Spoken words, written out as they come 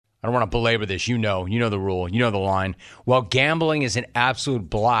I don't want to belabor this. You know the rule. You know the line. While gambling is an absolute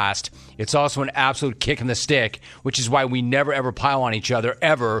blast, it's also an absolute kick in the stick, which is why we never, ever pile on each other,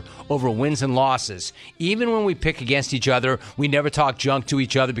 ever, over wins and losses. Even when we pick against each other, we never talk junk to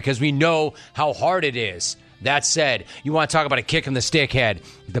each other because we know how hard it is. That said, you want to talk about a kick in the stick head.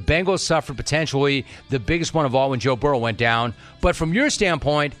 The Bengals suffered potentially the biggest one of all when Joe Burrow went down. But from your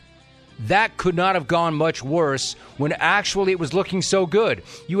standpoint, that could not have gone much worse when actually it was looking so good.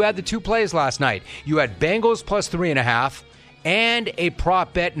 You had the two plays last night. You had Bengals plus 3.5 and a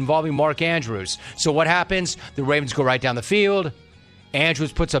prop bet involving Mark Andrews. So what happens? The Ravens go right down the field.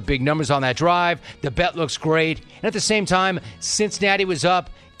 Andrews puts up big numbers on that drive. The bet looks great. And at the same time, Cincinnati was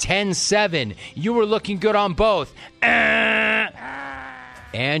up 10-7. You were looking good on both.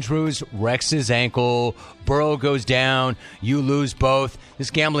 Andrews wrecks his ankle. Burrow goes down. You lose both. This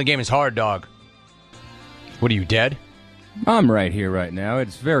gambling game is hard, dog. What are you, dead? I'm right here right now.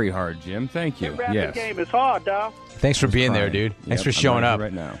 It's very hard, Jim. Thank you. Yes. The game is hard, dog. Thanks for being there, dude. Thanks for showing up.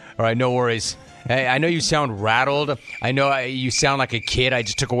 Right now. All right, no worries. Hey, I know you sound rattled. I know you sound like a kid. I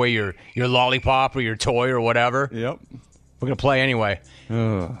just took away your lollipop or your toy or whatever. Yep. We're going to play anyway.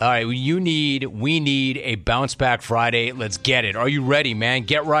 All right, we need a bounce back Friday. Let's get it. Are you ready, man?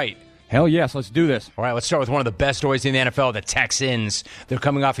 Get right. Hell yes, let's do this. All right, let's start with one of the best stories in the NFL, the Texans. They're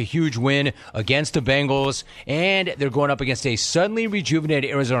coming off a huge win against the Bengals, and they're going up against a suddenly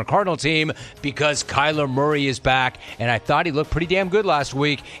rejuvenated Arizona Cardinal team because Kyler Murray is back, and I thought he looked pretty damn good last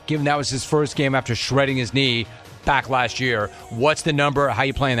week, given that was his first game after shredding his knee back last year. What's the number? How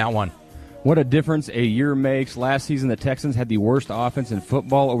you playing that one? What a difference a year makes. Last season, the Texans had the worst offense in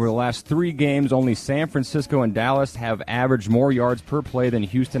football. Over the last 3 games, only San Francisco and Dallas have averaged more yards per play than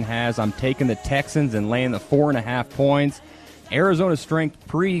Houston has. I'm taking the Texans and laying the 4.5 points. Arizona's strength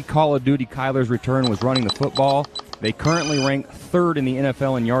pre-Call of Duty Kyler's return was running the football. They currently rank 3rd in the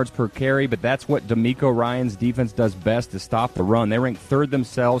NFL in yards per carry, but that's what D'Amico Ryan's defense does best, to stop the run. They rank 3rd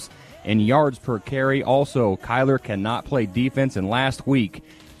themselves in yards per carry. Also, Kyler cannot play defense, and last week,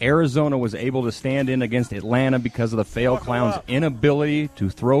 Arizona was able to stand in against Atlanta because of the failed clown's inability to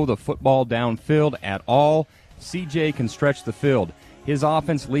throw the football downfield at all. CJ can stretch the field. His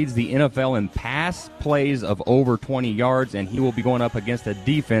offense leads the NFL in pass plays of over 20 yards, and he will be going up against a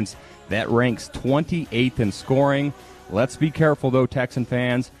defense that ranks 28th in scoring. Let's be careful, though, Texan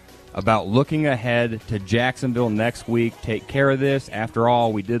fans, about looking ahead to Jacksonville next week. Take care of this. After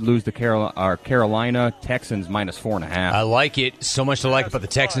all, we did lose to Carolina. Texans minus 4.5. I like it. So much to like about the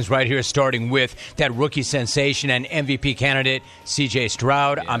Texans right here, starting with that rookie sensation and MVP candidate, C.J.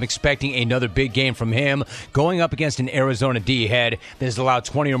 Stroud. Yes. I'm expecting another big game from him, going up against an Arizona D-head that has allowed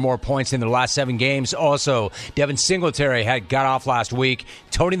 20 or more points in the last 7 games. Also, Devin Singletary got off last week,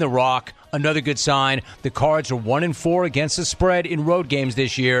 toting the rock. Another good sign. The Cards are 1-4 against the spread in road games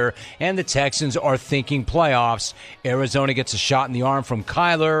this year, and the Texans are thinking playoffs. Arizona gets a shot in the arm from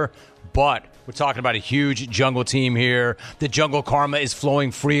Kyler, but we're talking about a huge jungle team here. The jungle karma is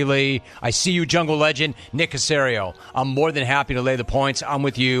flowing freely. I see you, jungle legend, Nick Caserio. I'm more than happy to lay the points. I'm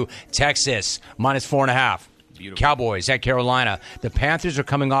with you. Texas, minus 4.5. Beautiful. Cowboys at Carolina. The Panthers are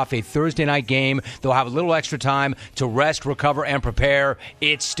coming off a Thursday night game. They'll have a little extra time to rest, recover, and prepare.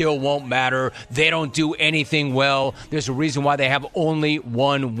 It still won't matter. They don't do anything well. There's a reason why they have only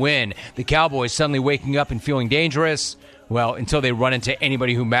 1 win. The Cowboys suddenly waking up and feeling dangerous, well, until they run into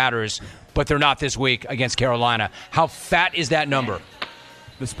anybody who matters. But they're not this week against Carolina. How fat is that number?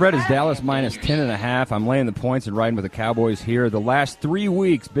 The spread is Dallas minus 10.5. I'm laying the points and riding with the Cowboys here. The last 3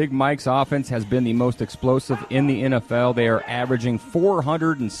 weeks, Big Mike's offense has been the most explosive in the NFL. They are averaging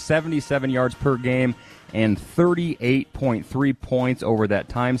 477 yards per game and 38.3 points over that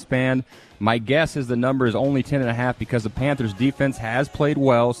time span. My guess is the number is only 10.5 because the Panthers' defense has played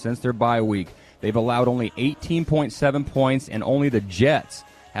well since their bye week. They've allowed only 18.7 points, and only the Jets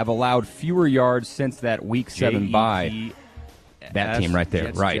have allowed fewer yards since that Week 7 bye. That team right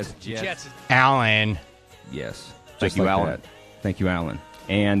there, right. Jets. Allen. Yes. Thank you, Allen. Thank you, Allen.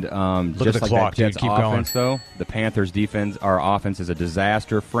 And look just at the like clock, that Jets dude. Keep offense, going. though, the Panthers' defense, our offense is a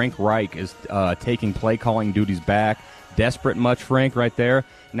disaster. Frank Reich is taking play-calling duties back. Desperate much, Frank, right there.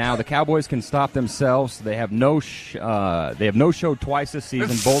 Now, the Cowboys can stop themselves. They have no show twice this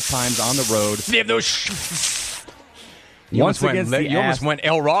season, both times on the road. They have no You almost went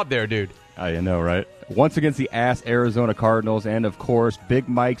El Rob there, dude. I know, right? Once against the Arizona Cardinals, and of course, Big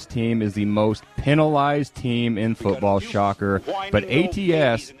Mike's team is the most penalized team in football, shocker. But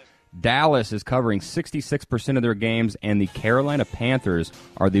ATS, Dallas is covering 66% of their games, and the Carolina Panthers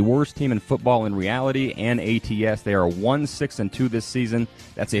are the worst team in football in reality, and ATS, they are 1-6-2 this season.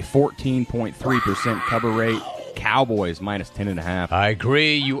 That's a 14.3% cover rate. Cowboys minus 10.5. I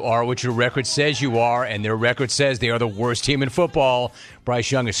agree. You are what your record says you are, and their record says they are the worst team in football.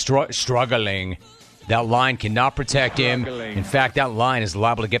 Bryce Young is struggling. That line cannot protect him. In fact, that line is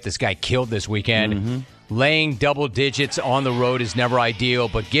liable to get this guy killed this weekend. Mm-hmm. Laying double digits on the road is never ideal,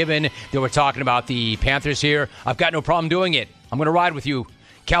 but given that we're talking about the Panthers here, I've got no problem doing it. I'm going to ride with you.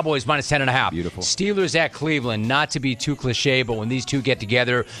 Cowboys minus 10.5. Beautiful. Steelers at Cleveland. Not to be too cliche, but when these two get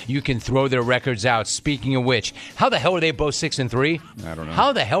together, you can throw their records out. Speaking of which, how the hell are they both 6-3? I don't know.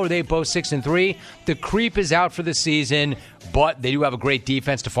 How the hell are they both 6-3? The creep is out for the season, but they do have a great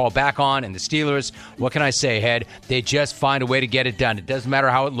defense to fall back on. And the Steelers, what can I say, Head? They just find a way to get it done. It doesn't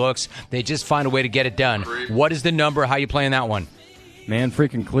matter how it looks. They just find a way to get it done. What is the number? How you playing that one? Man,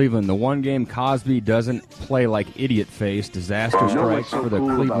 freaking Cleveland. The one game Cosby doesn't play like idiot face. Disaster strikes for the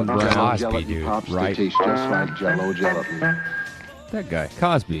Cleveland Browns. Cosby, dude. Right. Tastes just like Jell-O gelatin. That guy,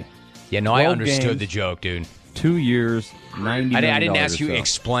 Cosby. Yeah, no, I 12 understood games, the joke, dude. 2 years, $90 million. I didn't ask you to or so.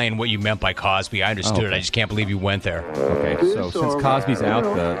 explain what you meant by Cosby. I understood it. I just can't believe you went there. Okay, so since Cosby's out,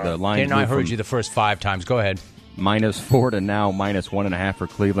 the line And I heard you the first 5 times. Go ahead. -4 to now -1.5 for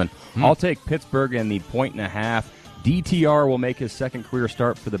Cleveland. I'll take Pittsburgh and the 1.5. DTR will make his second career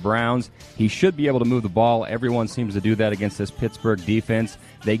start for the Browns. He should be able to move the ball. Everyone seems to do that against this Pittsburgh defense.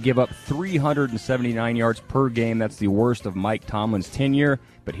 They give up 379 yards per game. That's the worst of Mike Tomlin's tenure.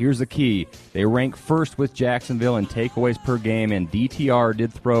 But here's the key. They rank first with Jacksonville in takeaways per game, and DTR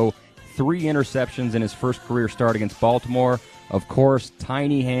did throw 3 interceptions in his first career start against Baltimore. Of course,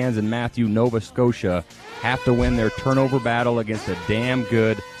 Tiny Hands and Matthew Nova Scotia have to win their turnover battle against a damn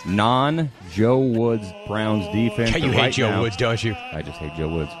good non-Joe Woods Browns defense. You hate Joe Woods, don't you? I just hate Joe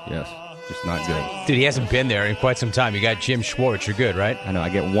Woods, yes. Just not good. Dude, he hasn't been there in quite some time. You got Jim Schwartz. You're good, right? I know. I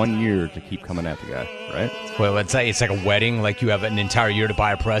get 1 year to keep coming at the guy, right? Well, it's like a wedding. Like you have an entire year to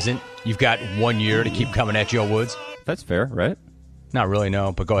buy a present. You've got 1 year to keep coming at Joe Woods. That's fair, right? Not really,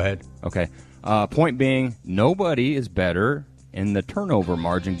 no, but go ahead. Okay. Point being, nobody is better in the turnover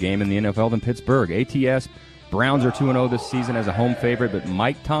margin game in the NFL than Pittsburgh. ATS, Browns are 2-0 this season as a home favorite, but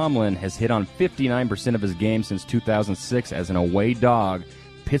Mike Tomlin has hit on 59% of his games since 2006 as an away dog.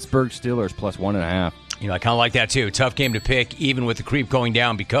 Pittsburgh Steelers plus 1.5. You know, I kind of like that, too. Tough game to pick, even with the creep going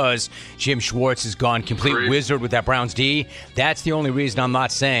down, because Jim Schwartz has gone complete wizard with that Browns D. That's the only reason I'm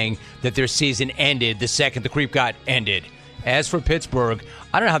not saying that their season ended the second the creep got ended. As for Pittsburgh,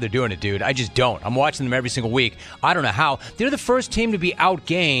 I don't know how they're doing it, dude. I just don't. I'm watching them every single week. I don't know how. They're the first team to be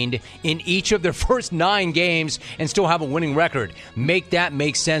outgained in each of their first 9 games and still have a winning record. Make that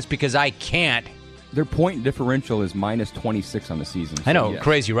make sense, because I can't. Their point differential is -26 on the season. So I know, yes.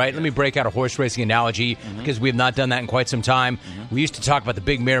 crazy, right? Let me break out a horse racing analogy, because we have not done that in quite some time. We used to talk about the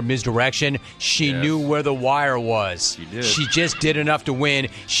big mare misdirection. She knew where the wire was. She did. She just did enough to win.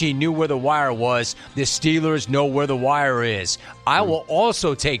 She knew where the wire was. The Steelers know where the wire is. I will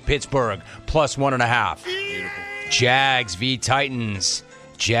also take Pittsburgh plus 1.5. Jags v. Titans.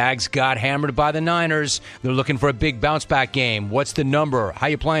 Jags got hammered by the Niners. They're looking for a big bounce-back game. What's the number? How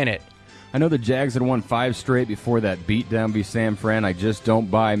you playing it? I know the Jags had won 5 straight before that beatdown by San Fran. I just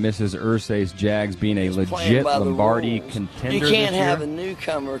don't buy Mrs. Ursay's Jags being a legit Lombardi contender. You can't this year. have a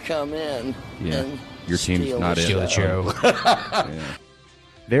newcomer come in. Yeah, and your team's steal not the it. Steal the show. Yeah.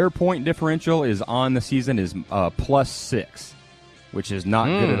 Their point differential is on the season is +6, which is not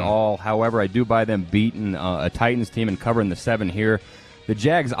good at all. However, I do buy them beating a Titans team and covering the 7 here. The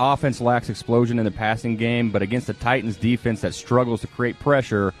Jags' offense lacks explosion in the passing game, but against the Titans' defense that struggles to create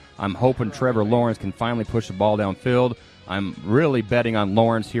pressure, I'm hoping Trevor Lawrence can finally push the ball downfield. I'm really betting on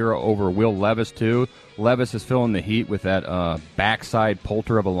Lawrence here over Will Levis, too. Levis is feeling the heat with that backside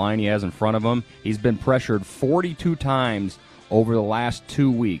polter of a line he has in front of him. He's been pressured 42 times over the last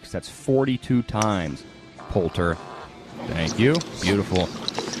 2 weeks. That's 42 times, Polter. Thank you. Beautiful.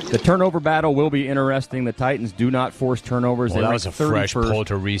 The turnover battle will be interesting. The Titans do not force turnovers. Well, that was a fresh 31st.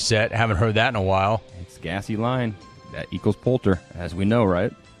 Polter reset. Haven't heard that in a while. It's gassy line. That equals Polter, as we know,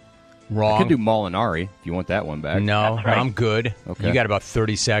 right? Wrong. I could do Molinari if you want that one back. No, I'm good. Okay. You got about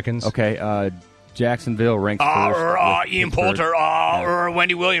 30 seconds. Okay, Jacksonville ranks first. Ian with Poulter. Pittsburgh.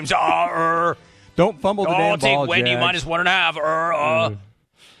 Wendy Williams. Don't fumble the damn take ball, Wendy Jags. minus 1.5.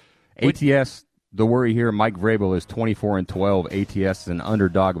 ATS, the worry here, Mike Vrabel is 24-12. ATS is an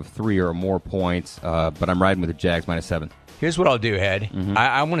underdog of 3 or more points, but I'm riding with the Jags -7. Here's what I'll do, Head.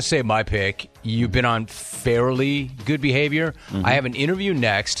 I want to say my pick. You've been on fairly good behavior. I have an interview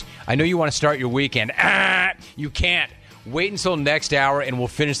next. I know you want to start your weekend. You can't. Wait until next hour, and we'll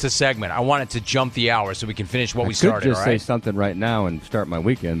finish the segment. I want it to jump the hour so we can finish what we started. I could just all say right? something right now and start my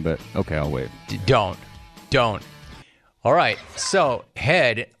weekend, but okay, I'll wait. Don't. All right, so,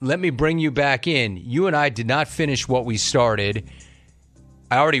 Head, let me bring you back in. You and I did not finish what we started.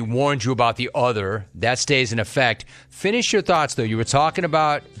 I already warned you about the other. That stays in effect. Finish your thoughts, though. You were talking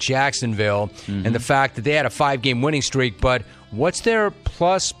about Jacksonville and the fact that they had a 5-game winning streak, but what's their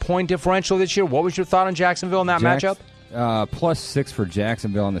plus point differential this year? What was your thought on Jacksonville in that matchup? +6 for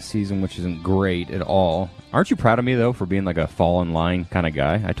Jacksonville on the season, which isn't great at all. Aren't you proud of me, though, for being like a fall in line kind of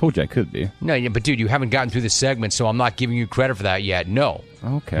guy? I told you I could be. No, yeah, but dude, you haven't gotten through the segment, so I'm not giving you credit for that yet. No.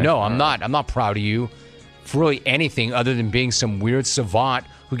 Okay. No, I'm not. I'm not proud of you for really anything other than being some weird savant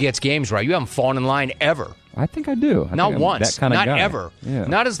who gets games right. You haven't fallen in line ever. I think I do. Not once. That kind of not guy. ever. Yeah.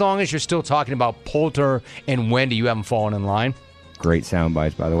 Not as long as you're still talking about Poulter and Wendy. You haven't fallen in line. Great sound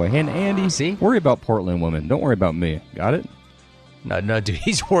bites, by the way. And Andy, See? worry about Portland women. Don't worry about me. Got it? No, dude.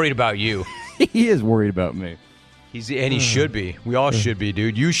 He's worried about you. He is worried about me. And he should be. We all should be,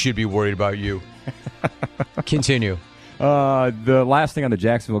 dude. You should be worried about you. Continue. The last thing on the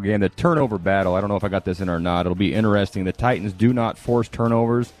Jacksonville game, the turnover battle. I don't know if I got this in or not. It'll be interesting. The Titans do not force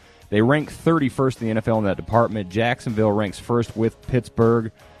turnovers. They rank 31st in the NFL in that department. Jacksonville ranks first with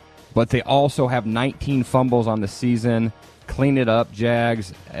Pittsburgh, but they also have 19 fumbles on the season. Clean it up,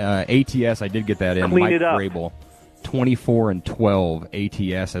 Jags. ATS, I did get that in. Clean it up. Vrabel,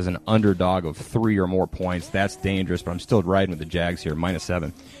 24-12 ATS as an underdog of 3 or more points. That's dangerous, but I'm still riding with the Jags here,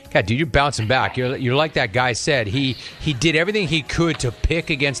 -7. God, dude, you're bouncing back. You're like that guy said. He did everything he could to pick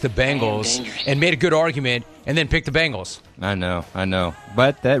against the Bengals and made a good argument and then picked the Bengals. I know.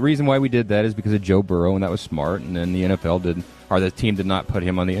 But that reason why we did that is because of Joe Burrow, and that was smart. And then the NFL the team did not put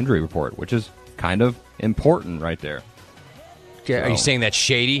him on the injury report, which is kind of important right there. Yeah, are you saying that's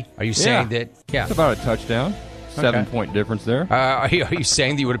shady? Are you saying that? Yeah, it's about a touchdown. 7-point difference there. Are you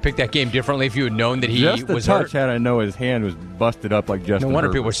saying that you would have picked that game differently if you had known that he Just the was touch hurt? had I know his hand was busted up like Justin No wonder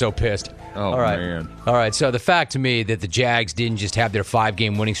Herbert. people were so pissed. Oh, all right. man. All right, so the fact to me that the Jags didn't just have their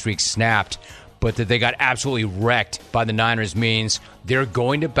 5-game winning streak snapped, but that they got absolutely wrecked by the Niners means they're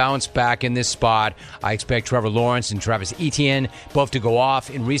going to bounce back in this spot. I expect Trevor Lawrence and Travis Etienne both to go off.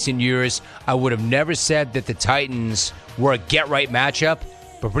 In recent years, I would have never said that the Titans were a get-right matchup,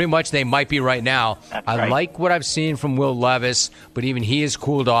 but pretty much they might be right now. I like what I've seen from Will Levis, but even he has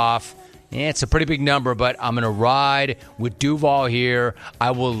cooled off. It's a pretty big number, but I'm going to ride with Duval here.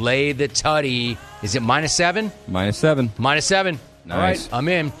 I will lay the tutty. Is it -7? -7. -7. Nice. All right, I'm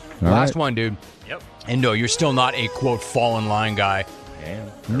in. All Last right. one, dude. Yep. And no, you're still not a, quote, fall-in-line guy.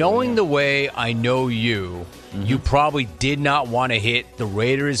 Knowing the way I know you, you probably did not want to hit the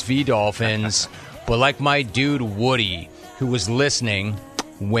Raiders v. Dolphins, but like my dude Woody, who was listening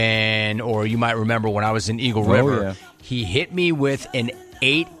or you might remember when I was in Eagle River, yeah. he hit me with an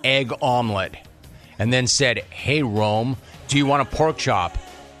 8-egg omelet and then said, "Hey, Rome, do you want a pork chop?"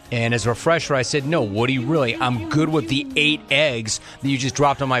 And as a refresher, I said, "No, Woody, really, I'm good with the 8 eggs that you just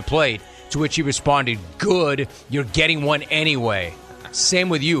dropped on my plate." To which he responded, "Good, you're getting one anyway." Same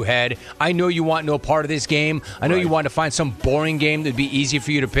with you, Head. I know you want no part of this game. I know you want to find some boring game that'd be easy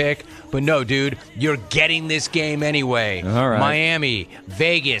for you to pick. But no, dude, you're getting this game anyway. All right. Miami,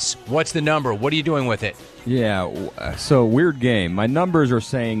 Vegas, what's the number? What are you doing with it? Yeah, so weird game. My numbers are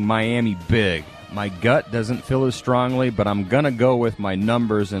saying Miami big. My gut doesn't feel as strongly, but I'm going to go with my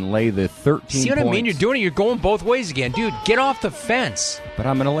numbers and lay the 13 See what points. I mean? You're doing it. You're going both ways again. Dude, get off the fence. But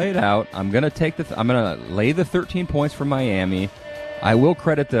I'm going to lay it out. I'm going to lay the 13 points for Miami. I will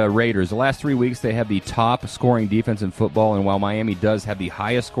credit the Raiders. The last 3 weeks, they have the top scoring defense in football, and while Miami does have the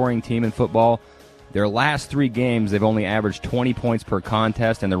highest scoring team in football, their last 3 games, they've only averaged 20 points per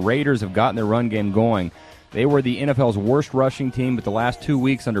contest, and the Raiders have gotten their run game going. They were the NFL's worst rushing team, but the last 2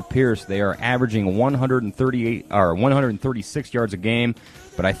 weeks under Pierce, they are averaging 136 yards a game.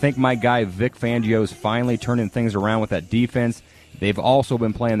 But I think my guy Vic Fangio is finally turning things around with that defense. They've also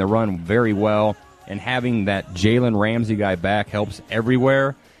been playing the run very well. And having that Jalen Ramsey guy back helps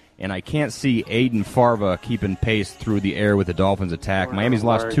everywhere. And I can't see Aiden Farva keeping pace through the air with the Dolphins' attack. Miami's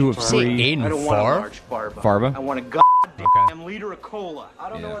lost 2 of 3. Aiden I don't want a large Farva. Farva? I want a goddamn liter of cola. I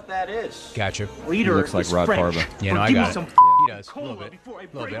don't know what that is. Gotcha. Liter He looks like is Rod French. Farva. Yeah, no, Or I give got me it. some He does. A cola little bit. before I A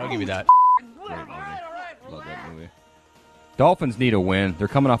little break bit. I'll give you that. Love that movie. Dolphins need a win. They're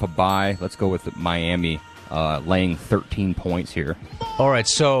coming off a bye. Let's go with Miami laying 13 points here. All right,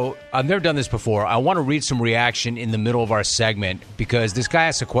 so I've never done this before. I want to read some reaction in the middle of our segment because this guy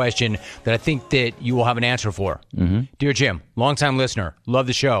asked a question that I think that you will have an answer for. Mm-hmm. Dear Jim, longtime listener, love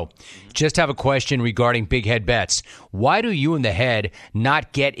the show. Just have a question regarding big head bets. Why do you and the head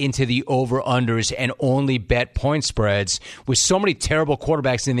not get into the over-unders and only bet point spreads? With so many terrible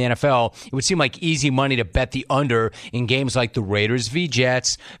quarterbacks in the NFL, it would seem like easy money to bet the under in games like the Raiders v.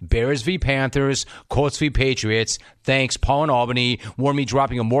 Jets, Bears v. Panthers, Colts v. Patriots. Thanks. Paul in Albany warned me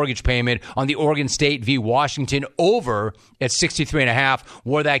dropping a mortgage payment on the Oregon State v. Washington over at 63.5.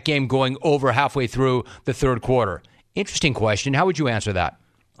 Wore that game going over halfway through the third quarter. Interesting question. How would you answer that?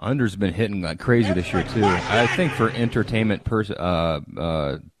 Under's been hitting like crazy this year too. I think for entertainment purposes,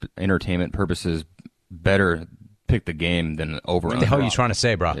 better pick the game than over. What the hell are you trying to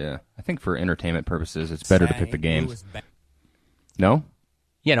say, bro? Yeah, I think for entertainment purposes, it's better to pick the game. No.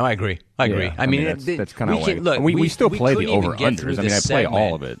 Yeah, no, I agree. Yeah, I mean that's kind of like we still play the over-unders. I mean, I play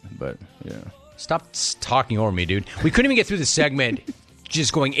all of it, but yeah. Stop talking over me, dude. We couldn't even get through the segment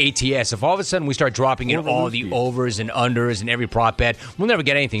just going ATS. If all of a sudden we start dropping in all the overs and unders and every prop bet, we'll never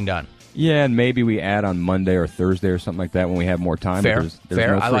get anything done. Yeah, and maybe we add on Monday or Thursday or something like that when we have more time. Fair. There's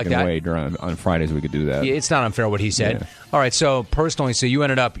Fair. no I like that. way on Fridays we could do that. Yeah, it's not unfair what he said. Yeah. All right, so personally, you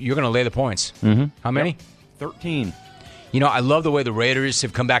ended up, you're going to lay the points. Mm-hmm. How many? Yep. 13. You know, I love the way the Raiders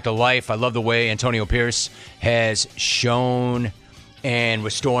have come back to life. I love the way Antonio Pierce has shown and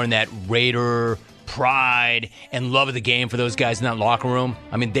restoring that Raider pride and love of the game for those guys in that locker room.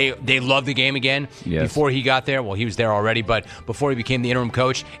 I mean, they love the game again. Yes. Before he got there, well, he was there already, but before he became the interim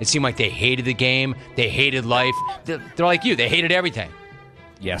coach, it seemed like they hated the game. They hated life. They're like you. They hated everything.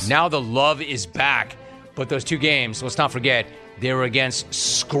 Yes. Now the love is back. But those two games, let's not forget, they were against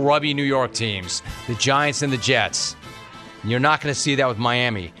scrubby New York teams, the Giants and the Jets. You're not going to see that with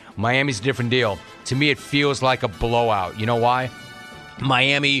Miami. Miami's a different deal. To me, it feels like a blowout. You know why?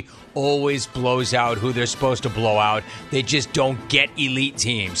 Miami always blows out who they're supposed to blow out. They just don't get elite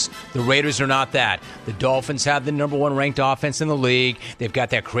teams. The Raiders are not that. The Dolphins have the number one ranked offense in the league. They've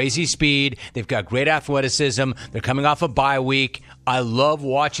got that crazy speed. They've got great athleticism. They're coming off a bye week. I love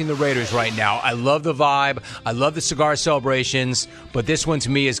watching the Raiders right now. I love the vibe. I love the cigar celebrations. But this one to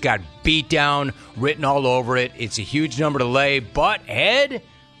me has got beat down written all over it. It's a huge number to lay. But, Ed,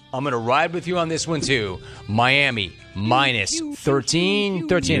 I'm going to ride with you on this one, too. Miami, minus 13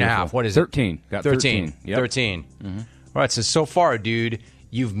 and a half. What is 13. it? Got 13. 13. Yep. 13. Mm-hmm. All right, so far, dude,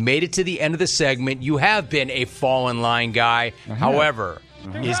 you've made it to the end of the segment. You have been a fall-in-line guy. However,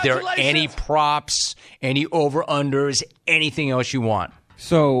 is there any props, any over-unders, anything else you want?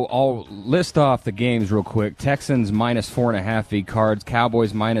 So I'll list off the games real quick. Texans minus 4.5 v. Cards.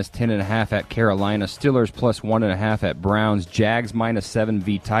 Cowboys minus 10.5 at Carolina. Steelers plus 1.5 at Browns. Jags minus 7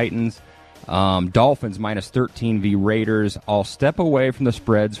 v. Titans. Dolphins minus 13 v. Raiders. I'll step away from the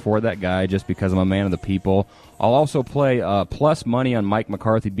spreads for that guy just because I'm a man of the people. I'll also play plus money on Mike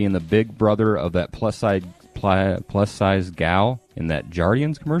McCarthy being the big brother of that plus size gal in that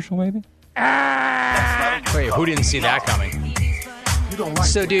Jardians commercial, maybe? Wait, who didn't see that coming?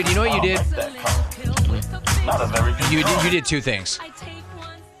 So, dude, you know what you did? You did two things.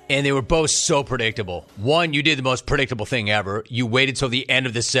 And they were both so predictable. One, you did the most predictable thing ever. You waited till the end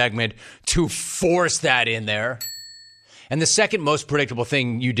of the segment to force that in there. And the second most predictable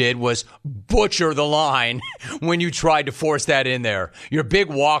thing you did was butcher the line when you tried to force that in there. Your big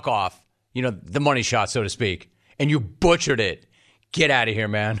walk-off, you know, the money shot, so to speak. And you butchered it. Get out of here,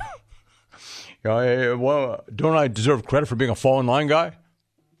 man. Well, don't I deserve credit for being a fall-in-line guy?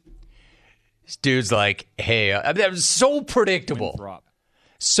 This dude's like, hey, that was so predictable.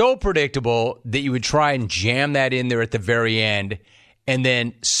 So predictable that you would try and jam that in there at the very end and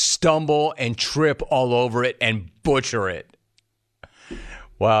then stumble and trip all over it and butcher it.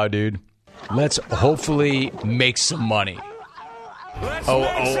 Wow, dude. Let's hopefully make some money.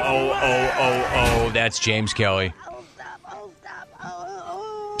 Oh, that's James Kelley.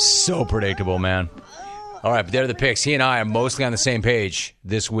 So predictable, man. All right, but there are the picks. He and I are mostly on the same page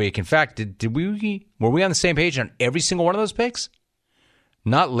this week. In fact, were we on the same page on every single one of those picks?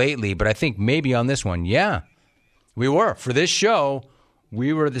 Not lately, but I think maybe on this one. Yeah, we were. For this show,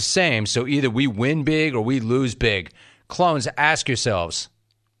 we were the same. So either we win big or we lose big. Clones, ask yourselves,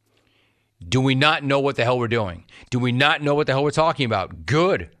 do we not know what the hell we're doing? Do we not know what the hell we're talking about?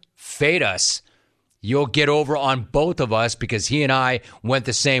 Good. Fade us. You'll get over on both of us because he and I went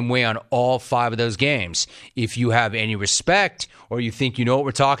the same way on all 5 of those games. If you have any respect or you think you know what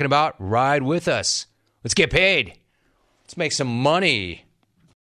we're talking about, ride with us. Let's get paid. Let's make some money.